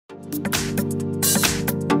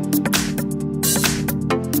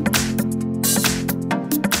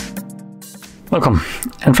Welcome.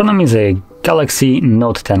 In front of me is a Galaxy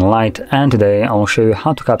Note 10 Lite, and today I will show you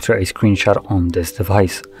how to capture a screenshot on this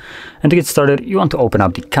device. And to get started, you want to open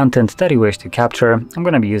up the content that you wish to capture. I'm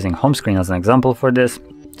going to be using home screen as an example for this.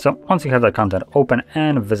 So once you have that content open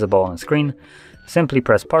and visible on the screen, simply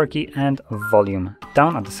press power key and volume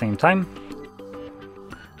down at the same time.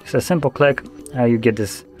 It's a simple click. You get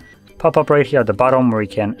this pop-up right here at the bottom where you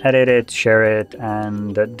can edit it, share it,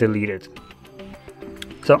 and delete it.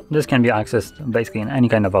 So this can be accessed basically in any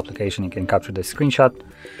kind of application. You can capture this screenshot.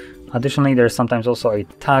 Additionally, there's sometimes also a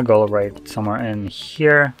toggle right somewhere in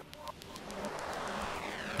here,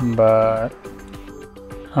 but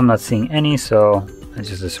I'm not seeing any, so I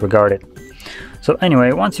just disregard it. So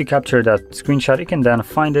anyway, once you capture that screenshot, you can then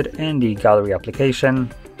find it in the gallery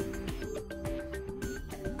application.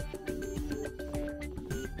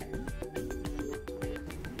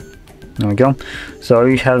 There we go. So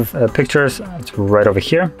you have pictures, it's right over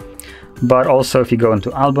here. But also if you go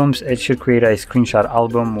into albums, it should create a screenshot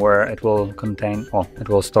album where it will contain, well, it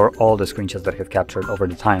will store all the screenshots that you've captured over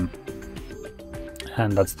the time.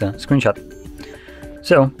 And that's the screenshot.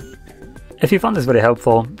 So if you found this video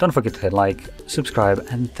helpful, don't forget to hit like, subscribe,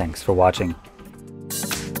 and thanks for watching.